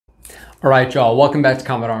All right, y'all, welcome back to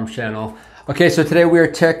Combat Arms channel. Okay, so today we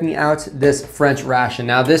are checking out this French ration.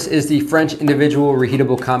 Now this is the French individual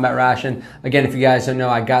reheatable combat ration. Again, if you guys don't know,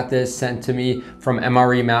 I got this sent to me from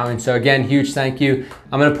MRE Mountain. So again, huge thank you.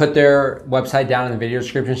 I'm gonna put their website down in the video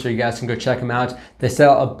description so you guys can go check them out. They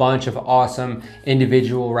sell a bunch of awesome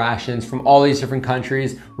individual rations from all these different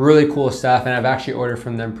countries. Really cool stuff, and I've actually ordered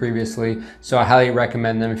from them previously. So I highly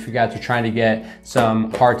recommend them if you guys are trying to get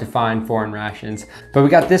some hard to find foreign rations. But we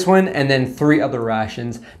got this one and then 3 other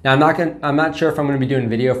rations. Now I'm not sure if I'm gonna be doing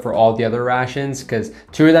video for all the other rations because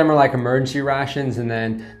 2 of them are like emergency rations and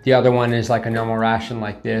then the other one is like a normal ration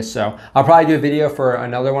like this. So I'll probably do a video for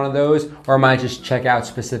another one of those, or I might just check out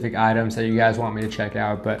specific items that you guys want me to check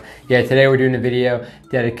out. But yeah, today we're doing a video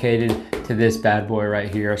dedicated to this bad boy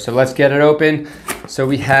right here. So let's get it open. So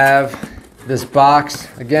we have this box.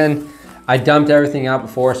 Again, I dumped everything out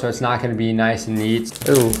before, so it's not gonna be nice and neat.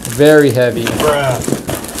 Ooh, very heavy.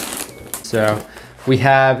 So we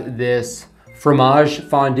have this fromage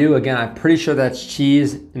fondue. Again, I'm pretty sure that's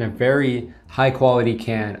cheese in a very high quality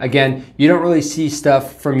can. Again, you don't really see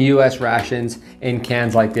stuff from US rations in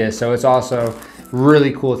cans like this, so it's also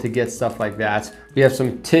really cool to get stuff like that. We have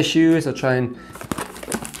some tissues. I'll try and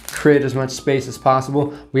create as much space as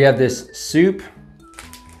possible. We have this soup.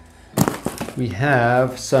 We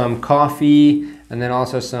have some coffee, and then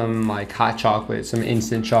also some like hot chocolate, some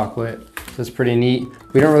instant chocolate. So it's pretty neat.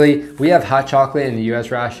 We have hot chocolate in the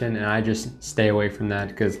US ration, and I just stay away from that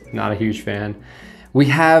because I'm not a huge fan. We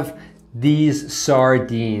have these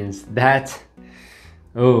sardines. That's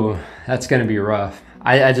gonna be rough.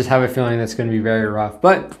 I just have a feeling that's gonna be very rough.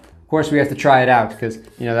 But of course we have to try it out because,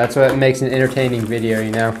 you know, that's what makes an entertaining video,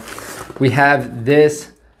 you know. We have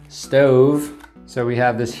this stove. So we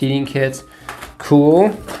have this heating kit.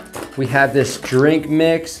 Cool. We have this drink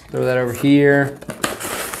mix. Throw that over here.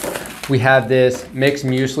 We have this mixed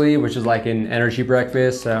muesli, which is like an energy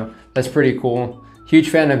breakfast. So that's pretty cool. Huge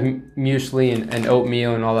fan of muesli and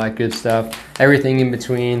oatmeal and all that good stuff. Everything in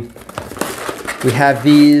between. We have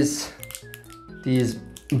these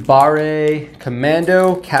Boyrie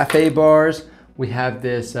Commando cafe bars. We have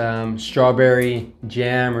this strawberry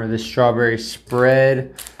jam, or this strawberry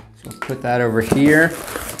spread. So we'll put that over here.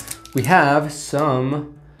 We have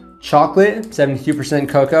some chocolate, 72%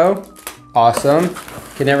 cocoa. Awesome.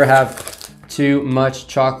 Can never have too much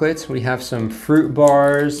chocolate. We have some fruit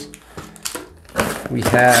bars. We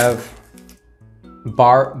have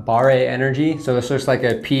Boyrie Energy. So this looks like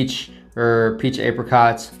a peach or peach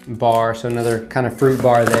apricots bar. So another kind of fruit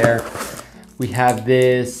bar there. We have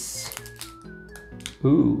this,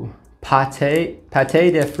 pate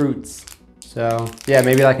de fruits. So yeah,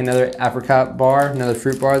 maybe like another apricot bar, another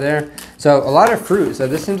fruit bar there. So a lot of fruit. So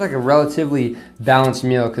this seems like a relatively balanced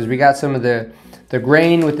meal because we got some of the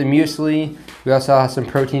grain with the muesli. We also have some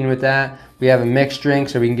protein with that. We have a mixed drink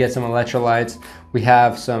so we can get some electrolytes. We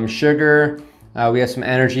have some sugar. We have some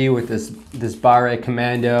energy with this Boyrie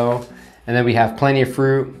Commando. And then we have plenty of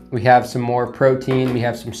fruit. We have some more protein. We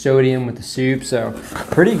have some sodium with the soup. So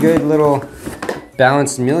pretty good little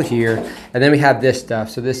balanced meal here. And then we have this stuff.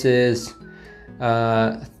 So this is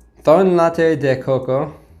thon latte de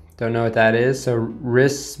coco. Don't know what that is. So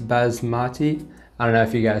rice basmati. I don't know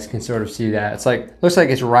if you guys can sort of see that. It's like, looks like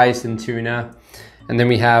it's rice and tuna. And then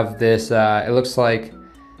we have this, it looks like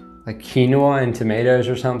quinoa and tomatoes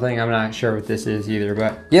or something. I'm not sure what this is either,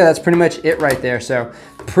 but yeah, that's pretty much it right there. So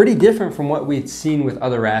pretty different from what we'd seen with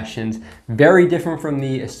other rations. Very different from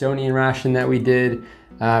the Estonian ration that we did.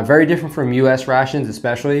 Very different from US rations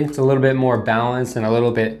especially. It's a little bit more balanced and a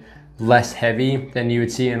little bit less heavy than you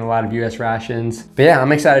would see in a lot of US rations. But yeah,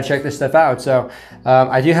 I'm excited to check this stuff out. So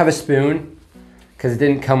I do have a spoon because it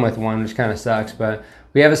didn't come with one, which kind of sucks, but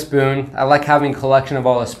we have a spoon. I like having a collection of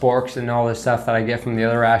all the sporks and all the stuff that I get from the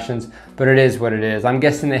other rations, but it is what it is. I'm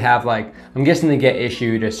guessing they have I'm guessing they get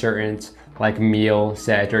issued a certain like meal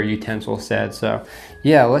set or utensil set. So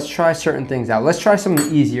yeah, let's try certain things out. Let's try some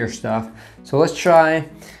easier stuff. So let's try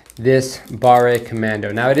this Boyrie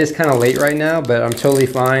Commando. Now it is kind of late right now, but I'm totally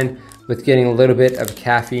fine with getting a little bit of a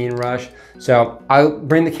caffeine rush. So I'll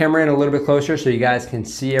bring the camera in a little bit closer so you guys can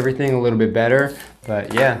see everything a little bit better.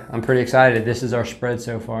 But yeah, I'm pretty excited. This is our spread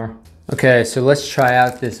so far. Okay, so let's try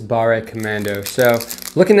out this Boyrie Commando. So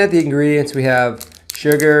looking at the ingredients, we have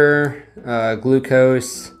sugar,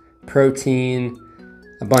 glucose, protein,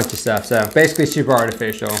 a bunch of stuff. So basically super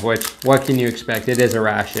artificial, which what can you expect? It is a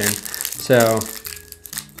ration. So,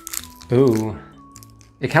 ooh,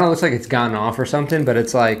 it kind of looks like it's gotten off or something, but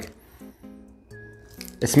it's like,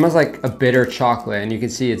 it smells like a bitter chocolate, and you can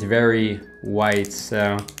see it's very white.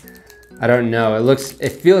 So I don't know.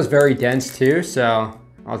 It feels very dense too. So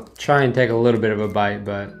I'll try and take a little bit of a bite,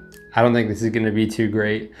 but I don't think this is gonna be too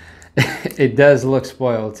great. It does look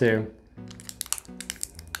spoiled too.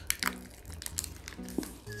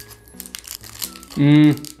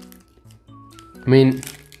 I mean,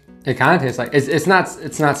 it kind of tastes like, it's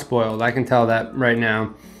not spoiled. I can tell that right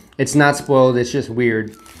now. It's not spoiled, it's just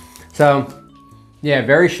weird. So yeah,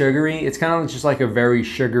 very sugary. It's kind of just like a very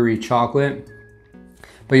sugary chocolate,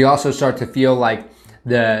 but you also start to feel like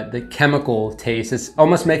the chemical taste. It's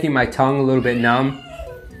almost making my tongue a little bit numb.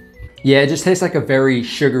 Yeah, it just tastes like a very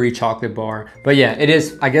sugary chocolate bar. But yeah, it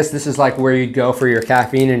is, I guess this is like where you'd go for your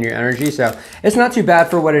caffeine and your energy. So it's not too bad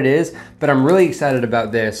for what it is, but I'm really excited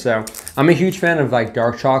about this. So I'm a huge fan of like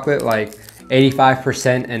dark chocolate, like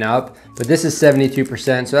 85% and up, but this is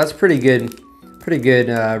 72%. So that's pretty good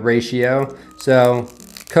ratio. So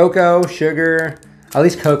cocoa, sugar, at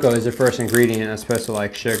least cocoa is the first ingredient as opposed to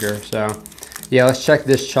like sugar. So yeah, let's check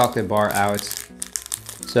this chocolate bar out.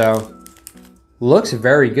 So looks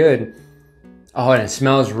very good. Oh, and it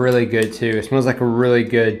smells really good too. It smells like a really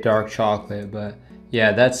good dark chocolate, but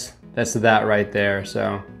yeah, that's that right there.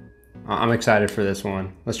 So I'm excited for this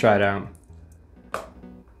one. Let's try it out.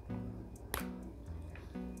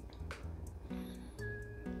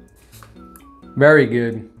 Very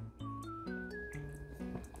good.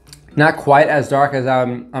 Not quite as dark as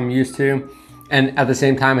I'm used to, and at the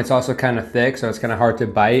same time it's also kind of thick, so it's kind of hard to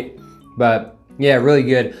bite, but yeah, really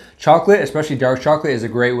good. Chocolate, especially dark chocolate, is a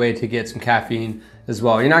great way to get some caffeine as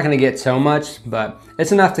well. You're not gonna get so much, but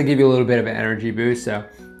it's enough to give you a little bit of an energy boost. So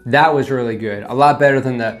that was really good. A lot better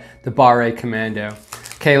than the Boyrie Commando.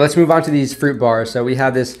 Okay, let's move on to these fruit bars. So we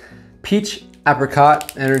have this peach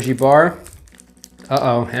apricot energy bar.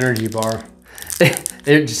 Uh-oh, energy bar.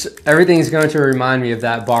 Everything's going to remind me of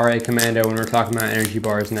that Boyrie Commando when we're talking about energy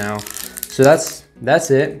bars now. So that's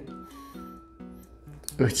it.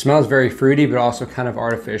 It smells very fruity, but also kind of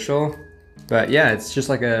artificial. But yeah, it's just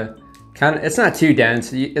like a kind of, it's not too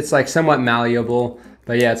dense. It's like somewhat malleable,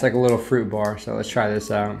 but yeah, it's like a little fruit bar. So let's try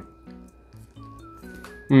this out.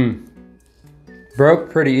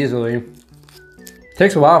 Broke pretty easily.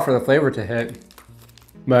 Takes a while for the flavor to hit,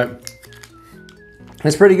 but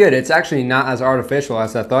it's pretty good. It's actually not as artificial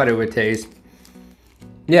as I thought it would taste.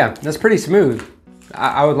 Yeah, that's pretty smooth.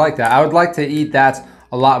 I would like that. I would like to eat that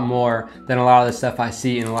a lot more than a lot of the stuff I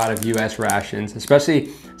see in a lot of US rations, especially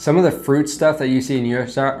some of the fruit stuff that you see in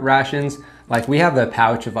US rations. Like we have the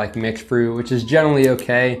pouch of like mixed fruit, which is generally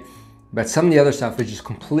okay, but some of the other stuff is just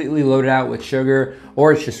completely loaded out with sugar,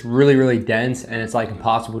 or it's just really, really dense and it's like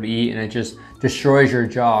impossible to eat and it just destroys your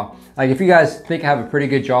jaw. Like if you guys think I have a pretty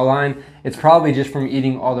good jawline, it's probably just from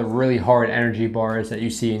eating all the really hard energy bars that you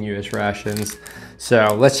see in US rations.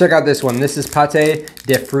 So let's check out this one. This is pate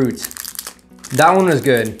de fruits. That one was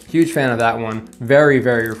good. Huge fan of that one. Very,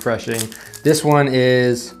 very refreshing. This one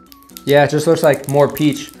is, yeah, it just looks like more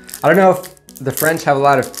peach. I don't know if the French have a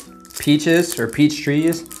lot of peaches or peach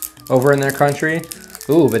trees over in their country.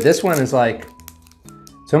 Ooh, but this one is like,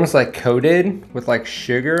 it's almost like coated with like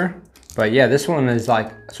sugar. But yeah, this one is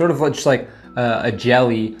like, sort of just like a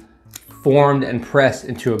jelly formed and pressed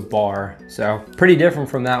into a bar. So pretty different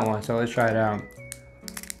from that one. So let's try it out.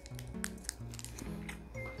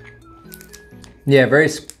 Yeah, very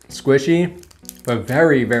squishy, but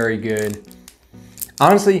very, very good.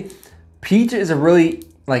 Honestly, peach is a really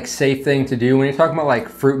like safe thing to do when you're talking about like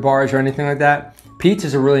fruit bars or anything like that. Peach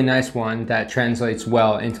is a really nice one that translates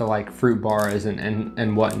well into like fruit bars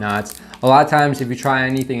and whatnot. A lot of times if you try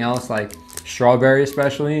anything else, like strawberry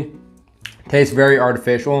especially, tastes very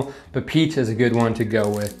artificial, but peach is a good one to go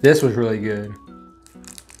with. This was really good.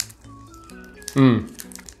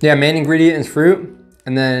 Yeah, main ingredient is fruit,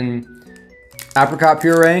 and then apricot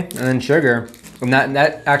puree, and then sugar. And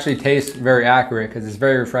that actually tastes very accurate because it's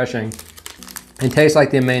very refreshing. It tastes like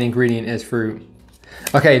the main ingredient is fruit.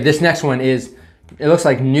 Okay, this next one is, it looks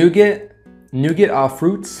like nougat au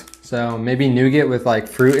fruits. So maybe nougat with like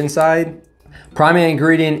fruit inside. Primary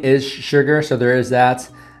ingredient is sugar, so there is that.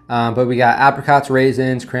 But we got apricots,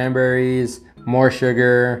 raisins, cranberries, more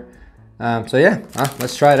sugar. So yeah,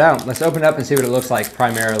 let's try it out. Let's open it up and see what it looks like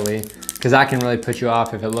primarily, because that can really put you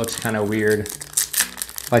off if it looks kind of weird.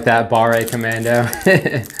 Like that Boyrie Commando.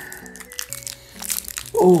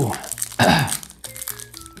 Ooh.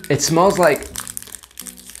 It smells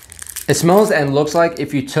and looks like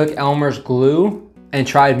if you took Elmer's glue and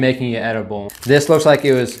tried making it edible. This looks like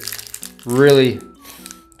it was really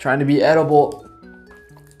trying to be edible.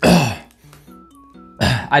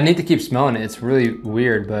 I need to keep smelling it. It's really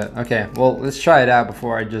weird, but okay. Well, let's try it out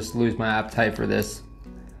before I just lose my appetite for this.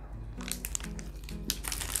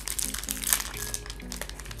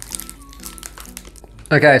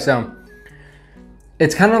 Okay, so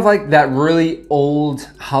It's kind of like that really old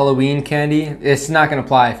Halloween candy. It's not gonna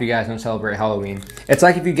apply if you guys don't celebrate Halloween. It's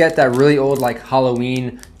like if you get that really old like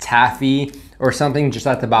Halloween taffy or something just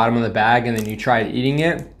at the bottom of the bag and then you try eating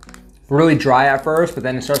it. Really dry at first, but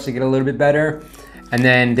then it starts to get a little bit better. And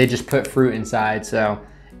then they just put fruit inside. So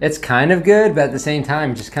it's kind of good, but at the same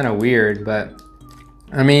time, just kind of weird. But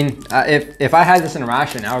I mean, if I had this in a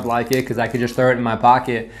ration, I would like it because I could just throw it in my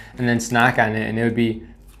pocket and then snack on it and it would be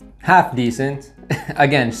half decent.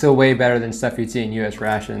 Again, still way better than stuff you'd see in US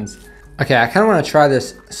rations. Okay, I kind of want to try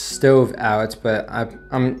this stove out, but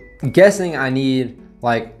I'm guessing I need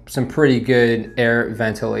like some pretty good air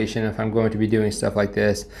ventilation if I'm going to be doing stuff like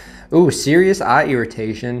this. Ooh, serious eye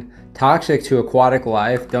irritation, toxic to aquatic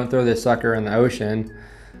life. Don't throw this sucker in the ocean.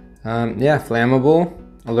 Yeah, flammable,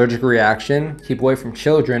 allergic reaction, keep away from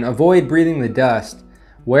children, avoid breathing the dust,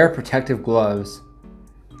 wear protective gloves.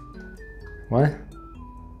 What?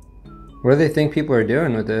 What do they think people are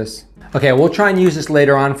doing with this? Okay, we'll try and use this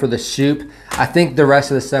later on for the soup. I think the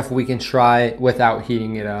rest of the stuff we can try without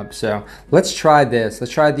heating it up. So let's try this.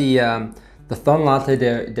 Let's try the thon latte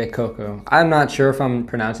de coco. I'm not sure if I'm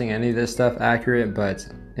pronouncing any of this stuff accurate, but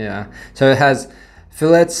yeah. So it has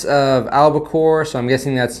fillets of albacore, so I'm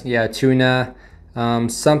guessing that's, yeah, tuna.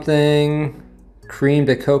 Something, cream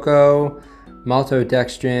de coco,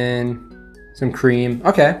 maltodextrin, some cream.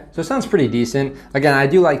 Okay, so it sounds pretty decent. Again, I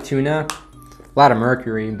do like tuna. A lot of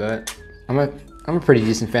mercury, but I'm a pretty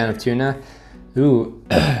decent fan of tuna. Ooh,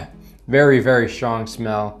 very, very strong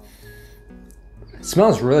smell. It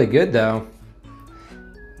smells really good though.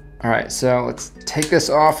 All right, so let's take this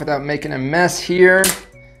off without making a mess here.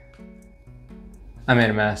 I made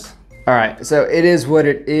a mess. All right, so it is what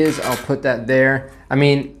it is. I'll put that there. I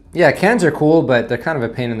mean, yeah, cans are cool, but they're kind of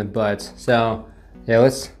a pain in the butt. So yeah,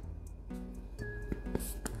 let's,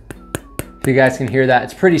 if you guys can hear that,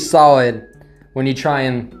 it's pretty solid when you try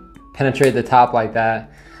and penetrate the top like that.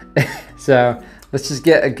 So let's just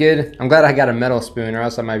get a good, I'm glad I got a metal spoon or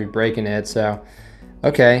else I might be breaking it. So,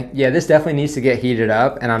 okay, yeah, this definitely needs to get heated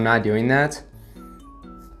up and I'm not doing that.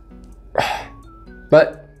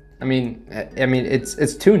 But I mean,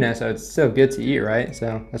 it's tuna, so it's still good to eat, right?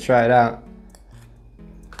 So let's try it out.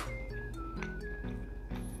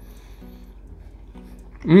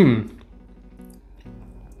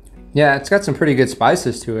 Yeah, it's got some pretty good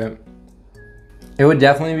spices to it. It would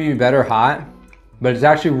definitely be better hot, but it's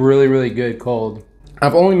actually really, really good cold.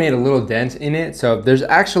 I've only made a little dent in it, so there's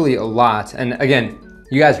actually a lot. And again,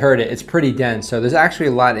 you guys heard it, it's pretty dense, so there's actually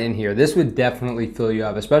a lot in here. This would definitely fill you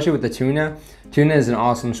up, especially with the tuna. Tuna is an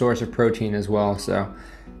awesome source of protein as well, so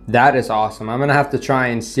that is awesome. I'm gonna have to try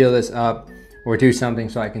and seal this up or do something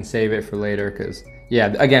so I can save it for later, because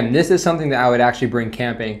yeah, again, this is something that I would actually bring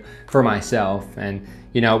camping for myself. And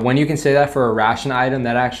you know, when you can say that for a ration item,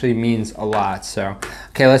 that actually means a lot. So,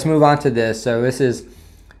 okay, let's move on to this. So this is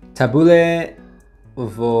tabbouleh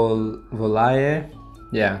volaille.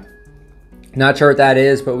 Yeah, not sure what that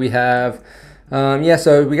is, but we have, yeah,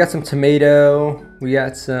 so we got some tomato, we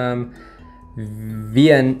got some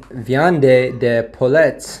viande de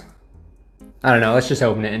poulet. I don't know, let's just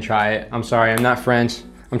open it and try it. I'm sorry, I'm not French.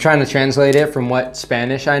 I'm trying to translate it from what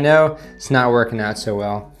Spanish I know. It's not working out so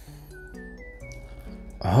well.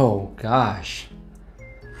 Oh gosh.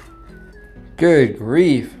 Good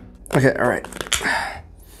grief. Okay, all right.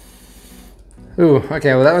 Ooh,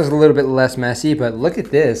 okay, well that was a little bit less messy, but look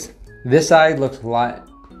at this. This side looks a lot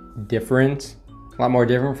different, a lot more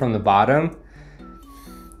different from the bottom.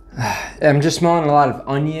 I'm just smelling a lot of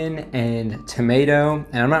onion and tomato,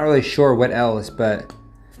 and I'm not really sure what else, but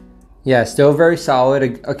yeah, still very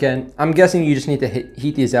solid. Again, I'm guessing you just need to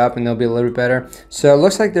heat these up and they'll be a little bit better. So it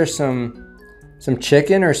looks like there's some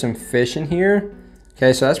chicken or some fish in here.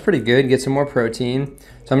 Okay, so that's pretty good. Get some more protein.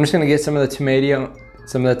 So I'm just gonna get some of the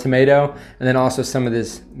tomato, and then also some of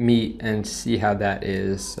this meat and see how that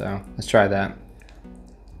is. So let's try that.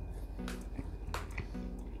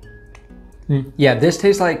 Yeah, this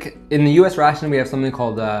tastes like, in the US ration we have something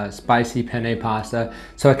called spicy penne pasta.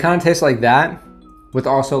 So it kind of tastes like that, with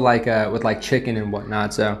also like with like chicken and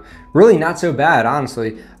whatnot. So really not so bad,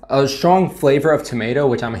 honestly. A strong flavor of tomato,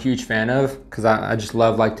 which I'm a huge fan of, because I just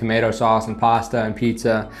love like tomato sauce and pasta and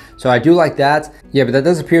pizza. So I do like that. Yeah, but that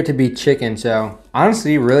does appear to be chicken. So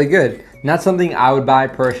honestly, really good. Not something I would buy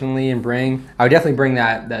personally and bring. I would definitely bring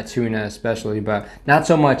that tuna especially, but not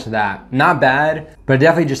so much that. Not bad, but it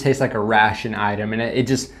definitely just tastes like a ration item. And it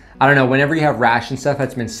just, I don't know, whenever you have ration stuff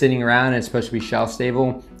that's been sitting around and it's supposed to be shelf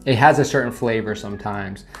stable, it has a certain flavor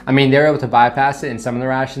sometimes. I mean, they were able to bypass it in some of the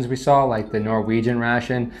rations we saw, like the Norwegian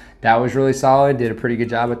ration. That was really solid, did a pretty good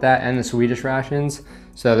job with that, and the Swedish rations.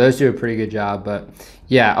 So those do a pretty good job, but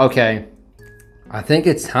yeah, okay. I think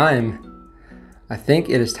it's time. I think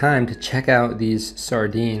it is time to check out these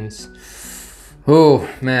sardines. Oh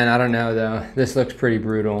man, I don't know though. This looks pretty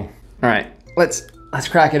brutal. All right, let's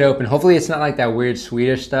crack it open. Hopefully it's not like that weird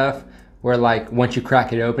Swedish stuff where like once you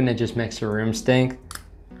crack it open, it just makes the room stink.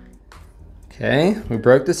 Okay, we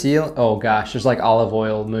broke the seal. Oh gosh, there's like olive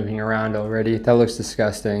oil moving around already. That looks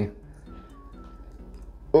disgusting.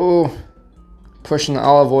 Oh, pushing the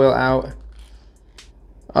olive oil out.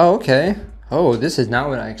 Oh, okay. Oh, this is not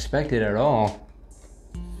what I expected at all.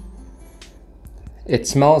 It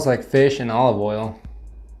smells like fish and olive oil.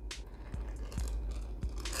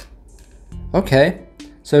 Okay,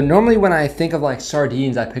 so normally when I think of like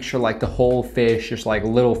sardines, I picture like the whole fish, just like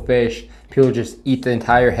little fish. People just eat the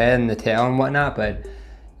entire head and the tail and whatnot, but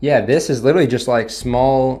yeah, this is literally just like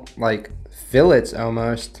small, like fillets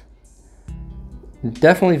almost.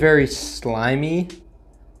 Definitely very slimy.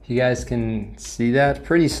 If you guys can see that,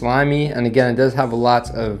 pretty slimy. And again, it does have lots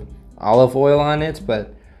of olive oil on it,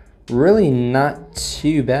 but really not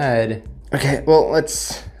too bad. Okay, well,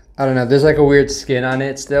 I don't know, there's like a weird skin on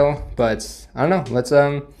it still, but I don't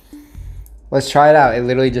know, let's try it out. It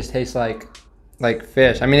literally just tastes like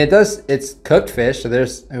fish. I mean, it's cooked fish, so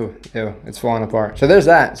there's, ew, it's falling apart. So there's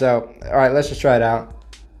that. So, all right, let's just try it out.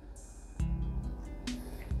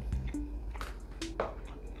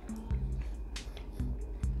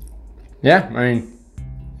 Yeah, I mean,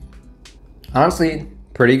 honestly,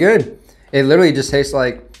 pretty good. It literally just tastes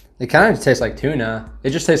like, it kind of tastes like tuna.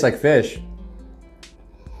 It just tastes like fish.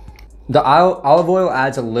 The olive oil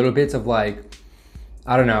adds a little bit of like,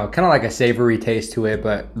 I don't know, kind of like a savory taste to it,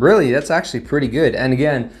 but really that's actually pretty good. And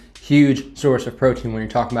again, huge source of protein when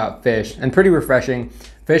you're talking about fish, and pretty refreshing.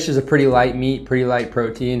 Fish is a pretty light meat, pretty light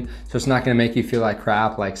protein, so it's not gonna make you feel like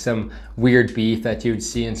crap, like some weird beef that you would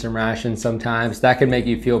see in some rations sometimes. That could make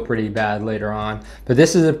you feel pretty bad later on. But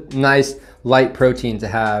this is a nice light protein to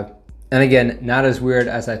have. And again, not as weird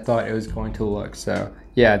as I thought it was going to look. So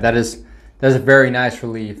yeah, that's a very nice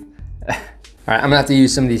relief. All right, I'm gonna have to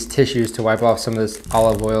use some of these tissues to wipe off some of this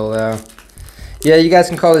olive oil though. Yeah, you guys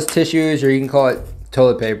can call this tissues or you can call it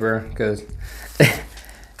toilet paper, because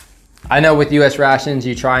I know with US rations,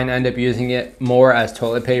 you try and end up using it more as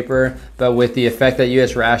toilet paper, but with the effect that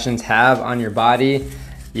US rations have on your body,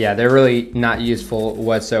 yeah, they're really not useful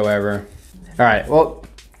whatsoever. All right, well,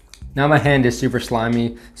 now my hand is super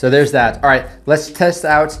slimy, so there's that. All right, let's test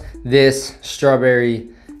out this strawberry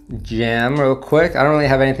jam real quick. I don't really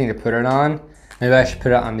have anything to put it on. Maybe I should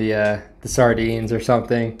put it on the sardines or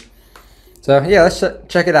something. So yeah, let's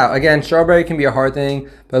check it out. Again, strawberry can be a hard thing,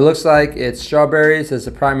 but it looks like it's strawberries as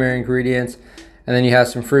the primary ingredients, and then you have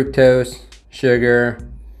some fructose, sugar,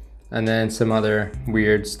 and then some other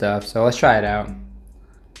weird stuff. So let's try it out.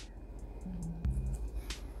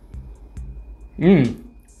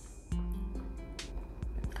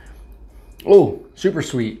 Oh, super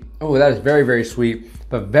sweet. Oh, that is very, very sweet,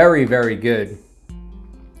 but very, very good.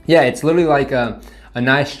 Yeah, it's literally like a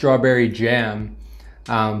nice strawberry jam,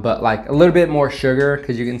 but like a little bit more sugar,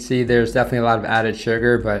 because you can see there's definitely a lot of added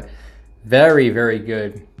sugar, but very, very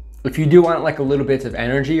good. If you do want like a little bit of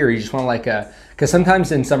energy, or you just want like because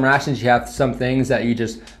sometimes in some rations you have some things that you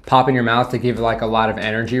just pop in your mouth to give like a lot of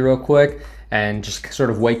energy real quick and just sort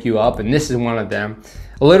of wake you up, and this is one of them.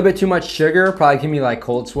 A little bit too much sugar, probably give me like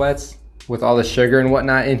cold sweats with all the sugar and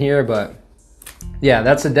whatnot in here, but yeah,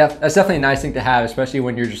 that's definitely a nice thing to have, especially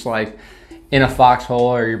when you're just like in a foxhole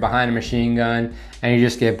or you're behind a machine gun and you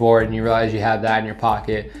just get bored and you realize you have that in your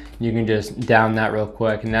pocket. You can just down that real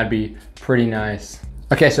quick, and that'd be pretty nice.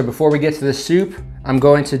 Okay, so before we get to the soup, I'm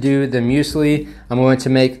going to do the muesli. I'm going to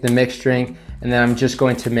make the mixed drink, and then I'm just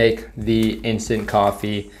going to make the instant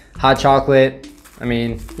coffee. Hot chocolate, I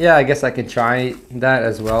mean, yeah, I guess I could try that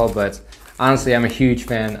as well, but honestly, I'm a huge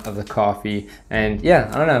fan of the coffee. And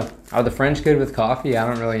yeah, I don't know, are the French good with coffee? I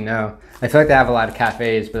don't really know. I feel like they have a lot of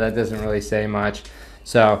cafes, but that doesn't really say much.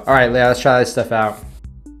 So, all right, Leah, let's try this stuff out.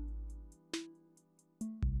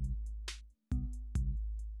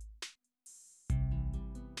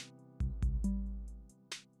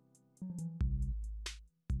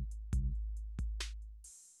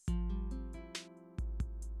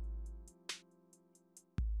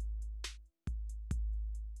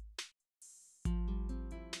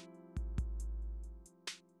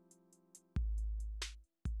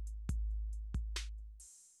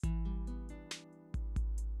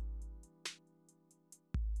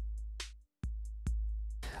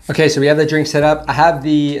 Okay, so we have the drink set up. I have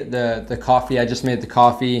the coffee. I just made the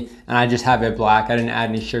coffee and I just have it black. I didn't add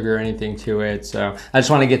any sugar or anything to it. So I just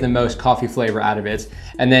want to get the most coffee flavor out of it.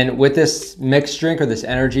 And then with this mixed drink or this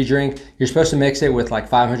energy drink, you're supposed to mix it with like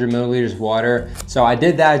 500 milliliters of water. So I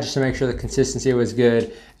did that just to make sure the consistency was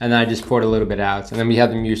good. And then I just poured a little bit out. And then we have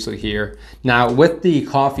the muesli here. Now with the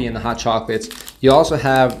coffee and the hot chocolates, you also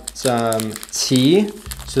have some tea.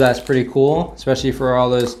 So that's pretty cool, especially for all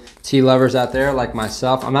those tea lovers out there like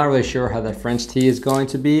myself. I'm not really sure how the French tea is going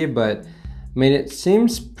to be, but I mean, it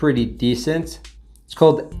seems pretty decent. It's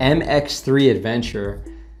called MX3 Adventure.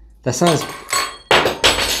 That sounds,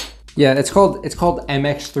 yeah, it's called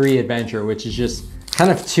MX3 Adventure, which is just kind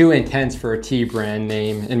of too intense for a tea brand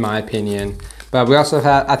name, in my opinion. But we also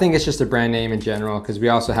have, I think it's just a brand name in general, because we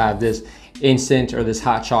also have this instant or this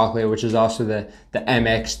hot chocolate, which is also the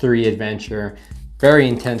MX3 Adventure. Very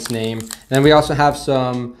intense name. And then we also have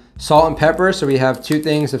some salt and pepper. So we have 2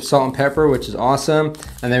 things of salt and pepper, which is awesome.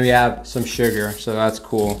 And then we have some sugar, so that's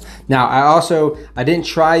cool. Now I didn't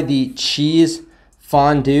try the cheese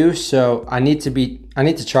fondue, so I need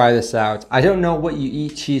to try this out. I don't know what you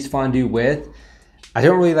eat cheese fondue with. I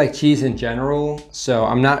don't really like cheese in general, so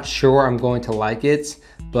I'm not sure I'm going to like it.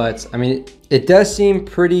 But I mean, it does seem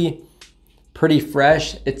pretty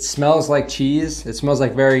fresh. It smells like cheese. It smells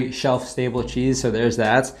like very shelf-stable cheese, so there's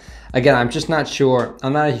that. Again, I'm just not sure.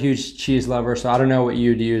 I'm not a huge cheese lover, so I don't know what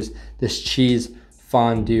you'd use this cheese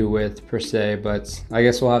fondue with per se, but I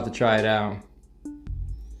guess we'll have to try it out.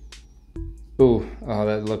 Ooh, oh,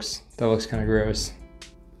 that looks kind of gross.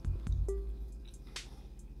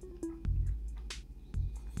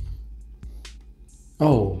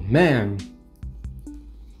 Oh man,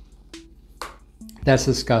 that's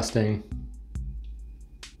disgusting.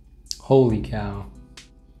 Holy cow.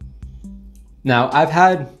 Now I've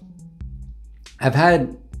had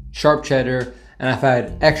sharp cheddar and I've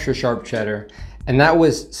had extra sharp cheddar, and that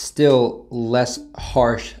was still less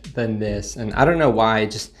harsh than this. And I don't know why,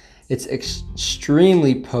 it's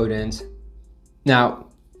extremely potent. Now,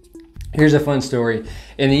 here's a fun story.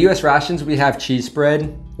 In the US rations, we have cheese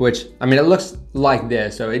spread, which, I mean, it looks like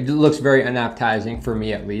this, so it looks very unappetizing for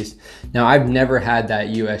me at least. Now, I've never had that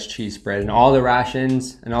US cheese spread. In all the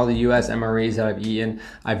rations and all the US MREs that I've eaten,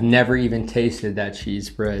 I've never even tasted that cheese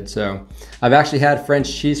spread. So I've actually had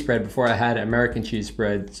French cheese spread before I had American cheese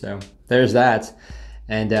spread, so there's that.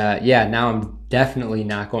 And yeah, now I'm definitely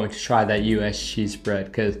not going to try that US cheese spread,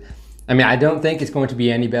 because I mean, I don't think it's going to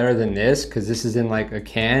be any better than this, because this is in like a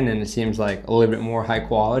can and it seems like a little bit more high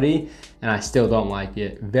quality, and I still don't like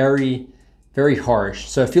it. Very, very harsh.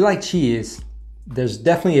 So if you like cheese, there's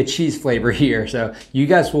definitely a cheese flavor here. So you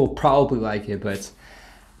guys will probably like it, but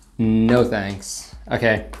no thanks.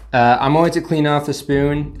 Okay, I'm going to clean off the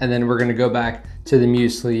spoon, and then we're gonna go back to the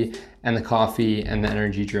muesli and the coffee and the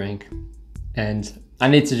energy drink. And I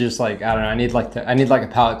need to just like, I don't know, I need like a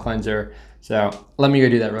palate cleanser. So let me go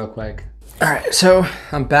do that real quick. All right, so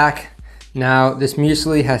I'm back. Now this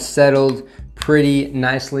muesli has settled pretty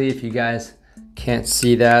nicely, if you guys can't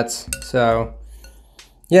see that. So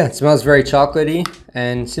yeah, it smells very chocolatey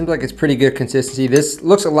and seems like it's pretty good consistency. This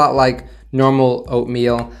looks a lot like normal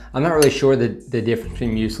oatmeal. I'm not really sure the difference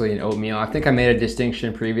between muesli and oatmeal. I think I made a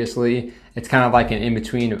distinction previously. It's kind of like an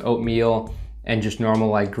in-between of oatmeal and just normal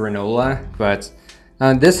like granola, but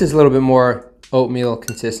this is a little bit more oatmeal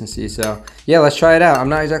consistency. So yeah, let's try it out. I'm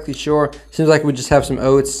not exactly sure. Seems like we just have some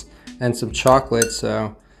oats and some chocolate,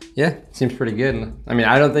 so yeah, it seems pretty good. I mean,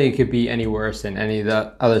 I don't think it could be any worse than any of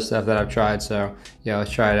the other stuff that I've tried, so yeah,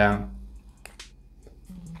 let's try it out.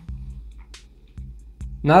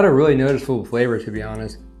 Not a really noticeable flavor, to be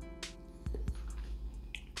honest.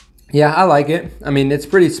 Yeah, I like it. I mean, it's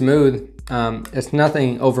pretty smooth. It's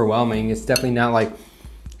nothing overwhelming. It's definitely not like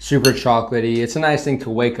super chocolatey. It's a nice thing to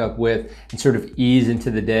wake up with and sort of ease into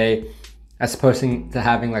the day, as opposed to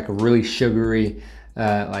having like a really sugary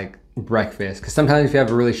like breakfast. Because sometimes if you have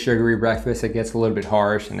a really sugary breakfast, it gets a little bit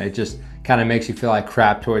harsh and it just kind of makes you feel like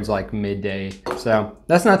crap towards like midday. So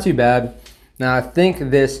that's not too bad. Now I think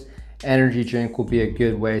this energy drink will be a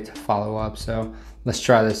good way to follow up. So let's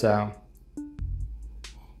try this out.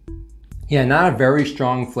 Yeah, not a very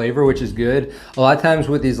strong flavor, which is good. A lot of times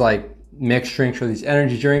with these like mixed drinks or these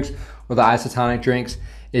energy drinks or the isotonic drinks,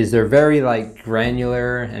 is they're very like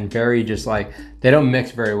granular and very just like, they don't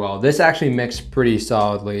mix very well. This actually mixed pretty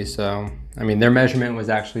solidly. So, I mean, their measurement was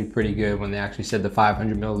actually pretty good when they actually said the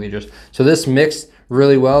 500 milliliters. So this mixed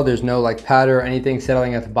really well. There's no like powder or anything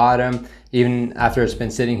settling at the bottom, even after it's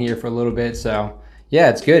been sitting here for a little bit. So yeah,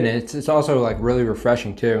 it's good. And it's also like really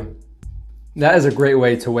refreshing too. That is a great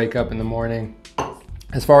way to wake up in the morning.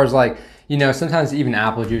 As far as like, you know, sometimes even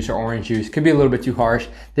apple juice or orange juice could be a little bit too harsh.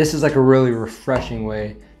 This is like a really refreshing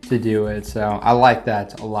way to do it. So I like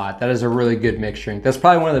that a lot. That is a really good mixed drink. That's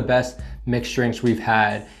probably one of the best mixed drinks we've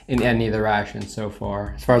had in any of the rations so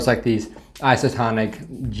far, as far as like these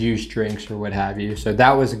isotonic juice drinks or what have you. So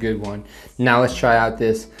that was a good one. Now let's try out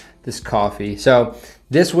this coffee. So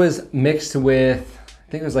this was mixed with,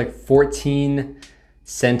 I think it was like 14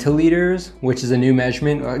 centiliters, which is a new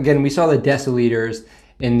measurement. Again, we saw the deciliters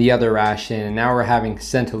in the other ration, and now we're having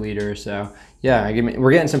centiliters. So yeah,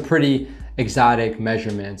 we're getting some pretty exotic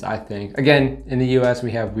measurements, I think. Again, in the US,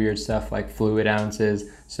 we have weird stuff like fluid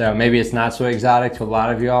ounces. So maybe it's not so exotic to a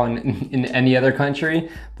lot of y'all in any other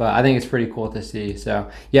country, but I think it's pretty cool to see. So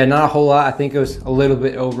yeah, not a whole lot. I think it was a little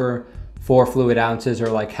bit over 4 fluid ounces, or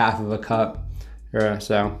like half of a cup.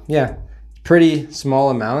 So yeah, pretty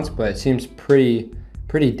small amounts, but it seems pretty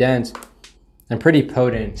dense and pretty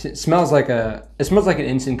potent. It smells like an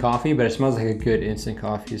instant coffee, but it smells like a good instant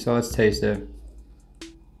coffee. So let's taste it.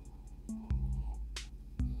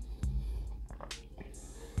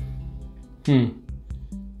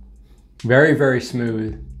 Very, very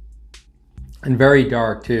smooth and very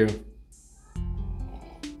dark too.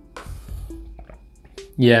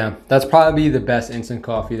 Yeah, that's probably the best instant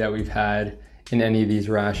coffee that we've had in any of these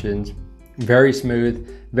rations. Very smooth,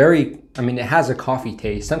 I mean, it has a coffee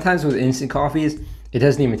taste. Sometimes with instant coffees, it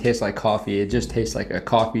doesn't even taste like coffee. It just tastes like a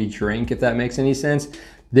coffee drink, if that makes any sense.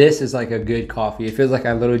 This is like a good coffee. It feels like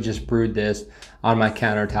I literally just brewed this on my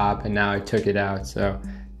countertop and now I took it out. So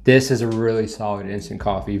this is a really solid instant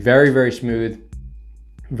coffee. Very, very smooth,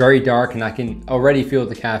 very dark, and I can already feel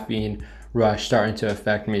the caffeine rush starting to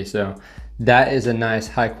affect me. So that is a nice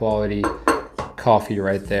high quality coffee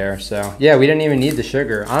right there. So yeah, we didn't even need the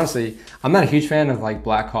sugar. Honestly, I'm not a huge fan of like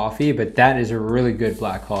black coffee, but that is a really good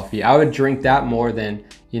black coffee. I would drink that more than,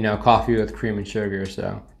 you know, coffee with cream and sugar.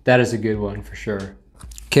 So that is a good one for sure.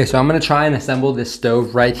 Okay, so I'm gonna try and assemble this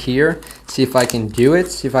stove right here. See if I can do it.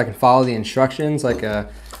 See if I can follow the instructions like a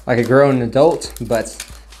grown adult, but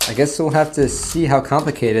I guess we'll have to see how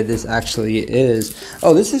complicated this actually is.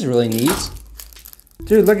 Oh, this is really neat.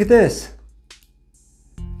 Dude, look at this.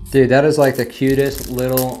 Dude, that is like the cutest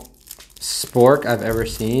little spork I've ever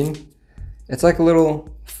seen. It's like a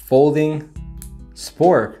little folding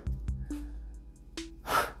spork.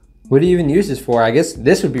 What do you even use this for? I guess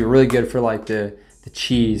this would be really good for like the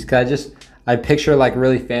cheese. Cause I picture like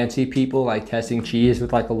really fancy people like testing cheese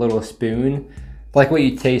with like a little spoon, like what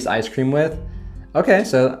you taste ice cream with. Okay,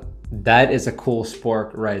 so that is a cool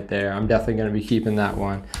spork right there. I'm definitely gonna be keeping that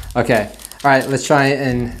one. Okay, all right, let's try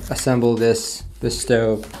and assemble this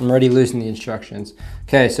stove. I'm already losing the instructions.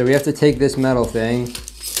 Okay, so we have to take this metal thing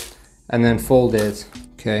and then fold it.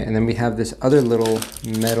 Okay, and then we have this other little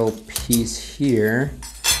metal piece here,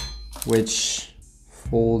 which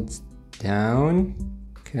folds down.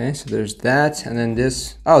 Okay, so there's that, and then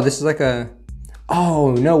this. Oh, this is like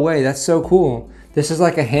oh, no way, that's so cool. This is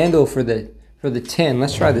like a handle for the tin.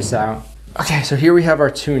 Let's try this out. Okay, so here we have our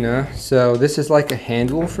tuna. So this is like a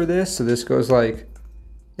handle for this. So this goes like,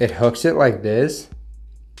 it hooks it like this.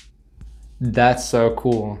 That's so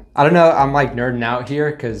cool. I don't know, I'm like nerding out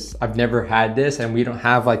here because I've never had this and we don't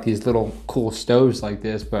have like these little cool stoves like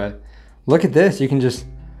this, but look at this. You can just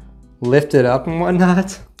lift it up and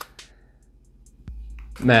whatnot.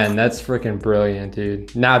 Man, that's freaking brilliant,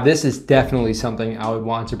 dude. Now this is definitely something I would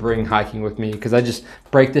want to bring hiking with me because I just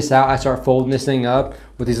break this out. I start folding this thing up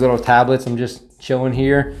with these little tablets. I'm just chilling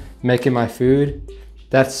here, making my food.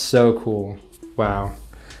 That's so cool. Wow.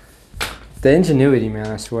 The ingenuity, man,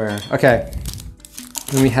 I swear. Okay,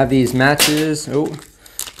 then we have these matches. Oh,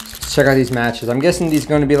 let's check out these matches. I'm guessing these are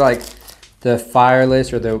going to be like the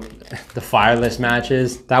fireless or the fireless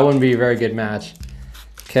matches. That wouldn't be a very good match.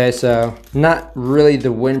 Okay, so not really the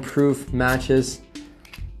windproof matches.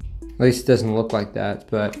 At least it doesn't look like that.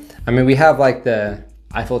 But I mean, we have like the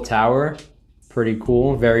Eiffel Tower, pretty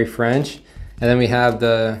cool, very French. And then we have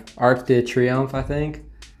the Arc de Triomphe, I think.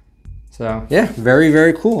 So yeah, very,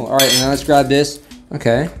 very cool. All right, now let's grab this.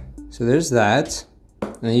 Okay, so there's that.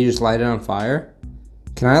 And then you just light it on fire.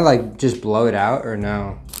 Can I like just blow it out or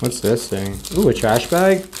no? What's this thing? Ooh, a trash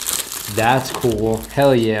bag? That's cool,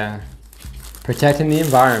 hell yeah. Protecting the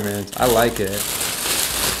environment, I like it.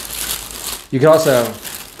 You could also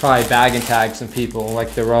probably bag and tag some people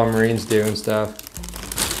like the Royal Marines do and stuff.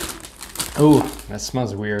 Ooh, that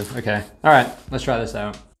smells weird. Okay, all right, let's try this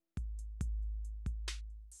out.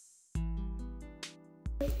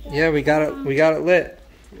 Yeah, we got it lit.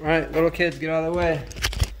 All right, little kids, get out of the way.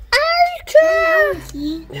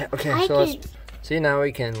 Yeah, okay, so let's see, now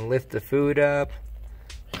we can lift the food up,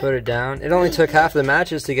 put it down. It only took half the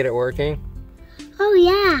matches to get it working. Oh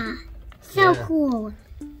yeah. So cool.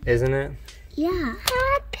 Isn't it? Yeah.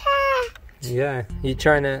 Yeah, you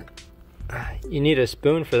trying to, you need a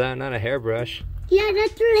spoon for that, not a hairbrush. Yeah,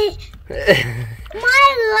 that's right.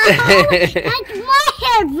 My love, that's my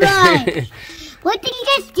hairbrush. What did you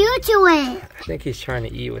just do to it? I think he's trying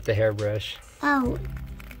to eat with the hairbrush. Oh.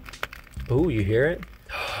 Ooh, you hear it?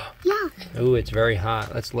 Yeah. Ooh, it's very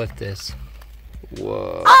hot. Let's lift this.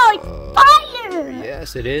 Whoa. Oh, it's fire.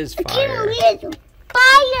 Yes, it is I fire. can't believe it's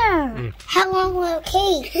fire. How long will it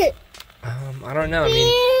take? I don't know. I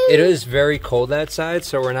mean, it is very cold outside,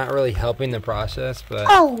 so we're not really helping the process, but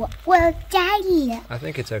Oh, well, Daddy. I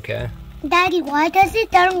think it's okay. Daddy, why does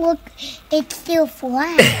it don't look, it's still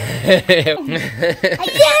flat? I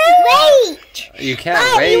can't wait. You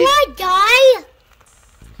can't wait. You wanna die?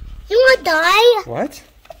 You wanna die? What?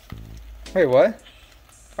 Wait, what?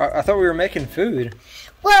 I thought we were making food.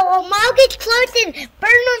 Well, when Mom gets close and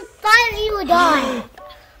burn on fire, you will die.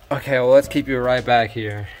 Okay, well, let's keep you right back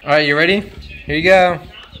here. All right, you ready? Here you go.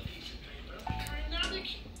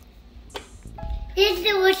 Is it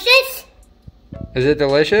delicious? Is it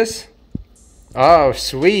delicious? Oh,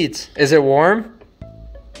 sweet. Is it warm?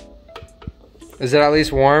 Is it at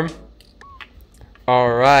least warm? All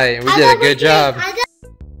right, we did a good job.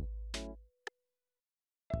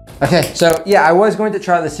 Okay, so yeah, I was going to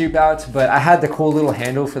try the soup out, but I had the cool little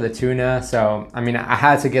handle for the tuna, so I mean, I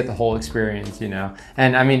had to get the whole experience, you know.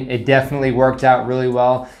 And I mean, it definitely worked out really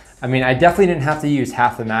well. I mean, I definitely didn't have to use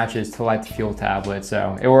half the matches to light the fuel tablet,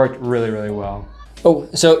 so it worked really, really well. Oh,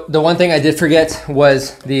 so the one thing I did forget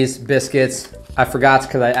was these biscuits. I forgot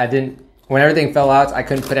because I didn't, when everything fell out, I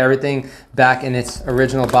couldn't put everything back in its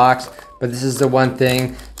original box, but this is the one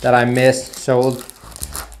thing that I missed, so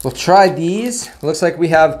we'll try these. Looks like we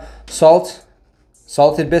have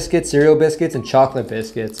salted biscuits, cereal biscuits, and chocolate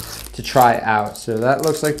biscuits to try out. So that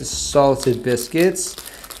looks like the salted biscuits.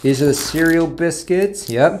 These are the cereal biscuits,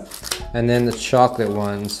 yep. And then the chocolate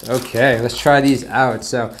ones. Okay, let's try these out.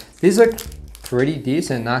 So these look pretty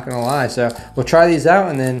decent, not gonna lie. So we'll try these out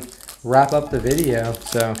and then wrap up the video.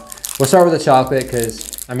 So we'll start with the chocolate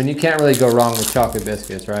because, I mean, you can't really go wrong with chocolate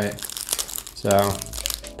biscuits, right? So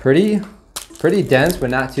pretty dense, but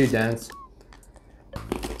not too dense.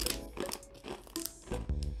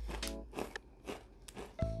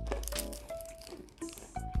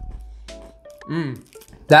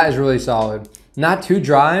 That is really solid. Not too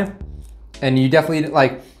dry, and you definitely,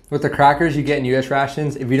 like with the crackers you get in US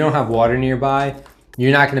rations, if you don't have water nearby,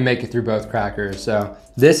 you're not gonna make it through both crackers. So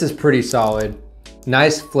this is pretty solid.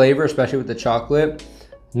 Nice flavor, especially with the chocolate.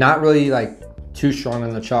 Not really like too strong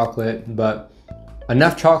on the chocolate, but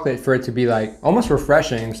enough chocolate for it to be like almost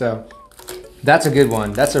refreshing. So that's a good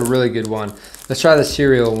one. That's a really good one. Let's try the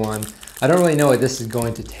cereal one. I don't really know what this is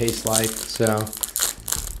going to taste like, so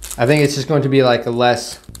I think it's just going to be like a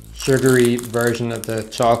less sugary version of the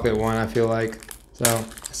chocolate one, I feel like. So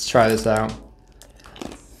let's try this out.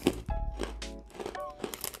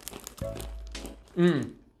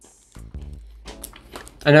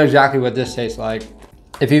 I know exactly what this tastes like.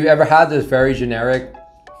 If you've ever had those very generic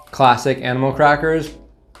classic animal crackers,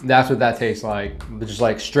 that's what that tastes like. Just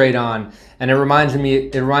like straight on. And it reminded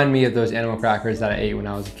me of those animal crackers that I ate when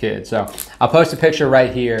I was a kid. So I'll post a picture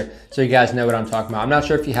right here so you guys know what I'm talking about. I'm not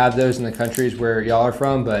sure if you have those in the countries where y'all are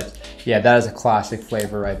from, but yeah, that is a classic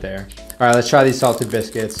flavor right there. All right, let's try these salted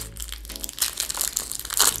biscuits.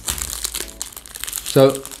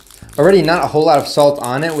 So already not a whole lot of salt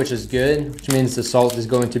on it, which is good, which means the salt is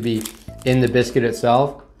going to be in the biscuit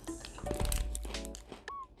itself.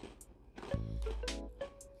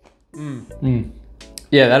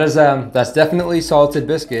 Yeah, that's definitely salted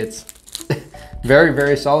biscuits. Very,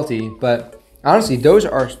 very salty, but honestly, those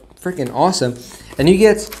are freaking awesome. And you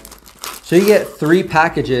get 3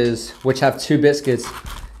 packages, which have 2 biscuits.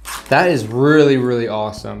 That is really, really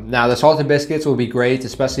awesome. Now, the salted biscuits will be great,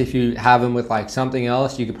 especially if you have them with like something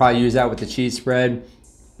else. You could probably use that with the cheese spread.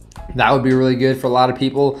 That would be really good for a lot of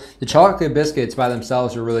people. The chocolate biscuits by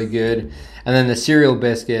themselves are really good. And then the cereal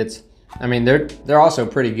biscuits, I mean, they're also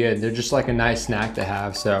pretty good. They're just like a nice snack to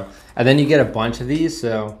have. So, and then you get a bunch of these.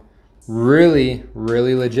 So really,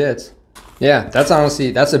 really legit. Yeah, that's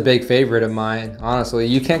a big favorite of mine. Honestly,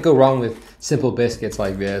 you can't go wrong with simple biscuits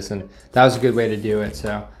like this. And that was a good way to do it.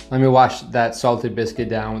 So let me wash that salted biscuit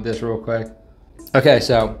down with this real quick. Okay,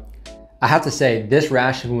 so I have to say this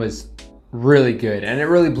ration was really good and it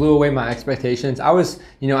really blew away my expectations. I was,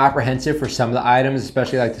 apprehensive for some of the items,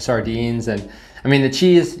 especially like the sardines and I mean the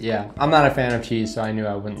cheese. Yeah, I'm not a fan of cheese, so I knew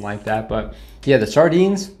I wouldn't like that, but yeah, the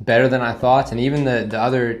sardines better than I thought, and even the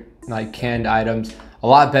other like canned items a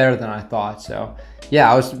lot better than I thought. So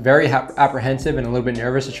yeah, I was very apprehensive and a little bit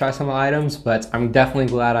nervous to try some of the items, but I'm definitely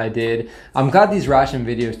glad I did. I'm glad these ration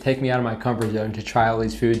videos take me out of my comfort zone to try all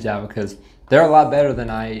these foods out, because they're a lot better than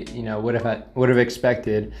I, would have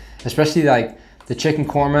expected. Especially like the chicken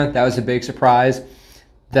korma, that was a big surprise.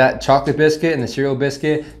 That chocolate biscuit and the cereal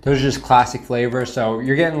biscuit, those are just classic flavors. So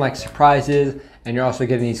you're getting like surprises, and you're also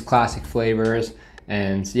getting these classic flavors.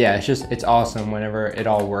 And yeah, it's awesome whenever it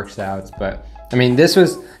all works out. But I mean, it's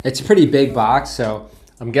a pretty big box, so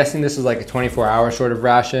I'm guessing this is like a 24-hour sort of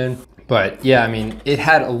ration. But yeah, I mean, it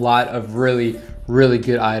had a lot of really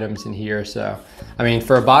good items in here. So I mean,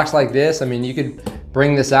 for a box like this, I mean, you could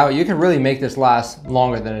bring this out. You could really make this last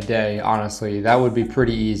longer than a day, honestly. That would be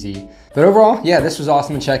pretty easy. But overall, yeah, this was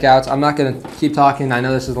awesome to check out. So I'm not gonna keep talking. I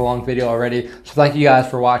know this is a long video already. So thank you guys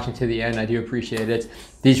for watching to the end. I do appreciate it.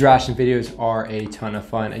 These ration videos are a ton of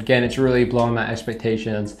fun. Again, it's really blowing my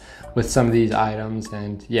expectations with some of these items,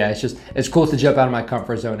 and yeah, it's cool to jump out of my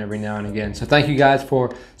comfort zone every now and again. So thank you guys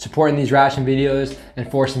for supporting these ration videos and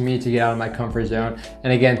forcing me to get out of my comfort zone.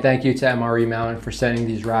 And again, thank you to MRE Mountain for sending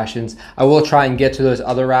these rations. I will try and get to those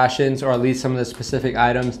other rations, or at least some of the specific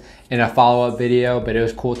items, in a follow-up video, but it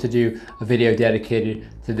was cool to do a video dedicated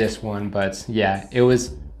to this one. But yeah, it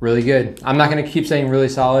was really good. I'm not gonna keep saying really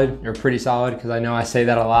solid or pretty solid, because I know I say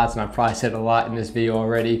that a lot, and I've probably said it a lot in this video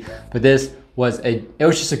already, but it was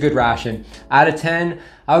just a good ration. Out of 10,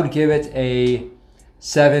 I would give it a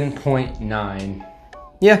 7.9.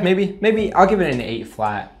 Yeah, maybe I'll give it an 8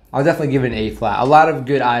 flat. I'll definitely give it an 8 flat. A lot of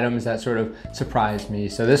good items that sort of surprised me.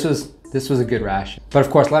 So this was a good ration. But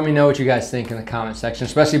of course, let me know what you guys think in the comment section,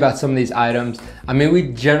 especially about some of these items. I mean,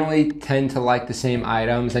 we generally tend to like the same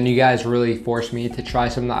items, and you guys really forced me to try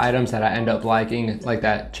some of the items that I end up liking, like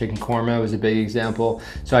that chicken korma was a big example.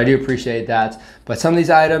 So I do appreciate that. But some of these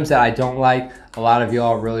items that I don't like, a lot of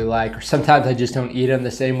y'all really like, or sometimes I just don't eat them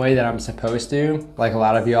the same way that I'm supposed to. Like a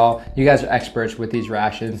lot of y'all, you guys are experts with these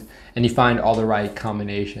rations, and you find all the right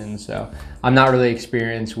combinations. So I'm not really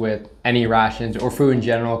experienced with any rations or food in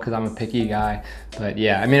general, because I'm a picky guy. But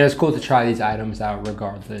yeah, I mean, it was cool to try these items out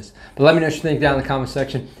regardless. But let me know what you think down in the comment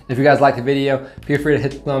section. If you guys liked the video, feel free to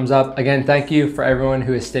hit the thumbs up. Again, thank you for everyone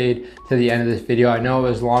who has stayed to the end of this video. I know it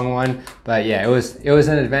was a long one, but yeah, it was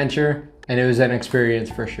an adventure, and it was an experience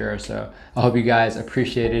for sure. So I hope you guys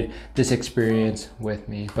appreciated this experience with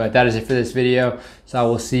me. But that is it for this video. So I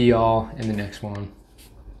will see y'all in the next one.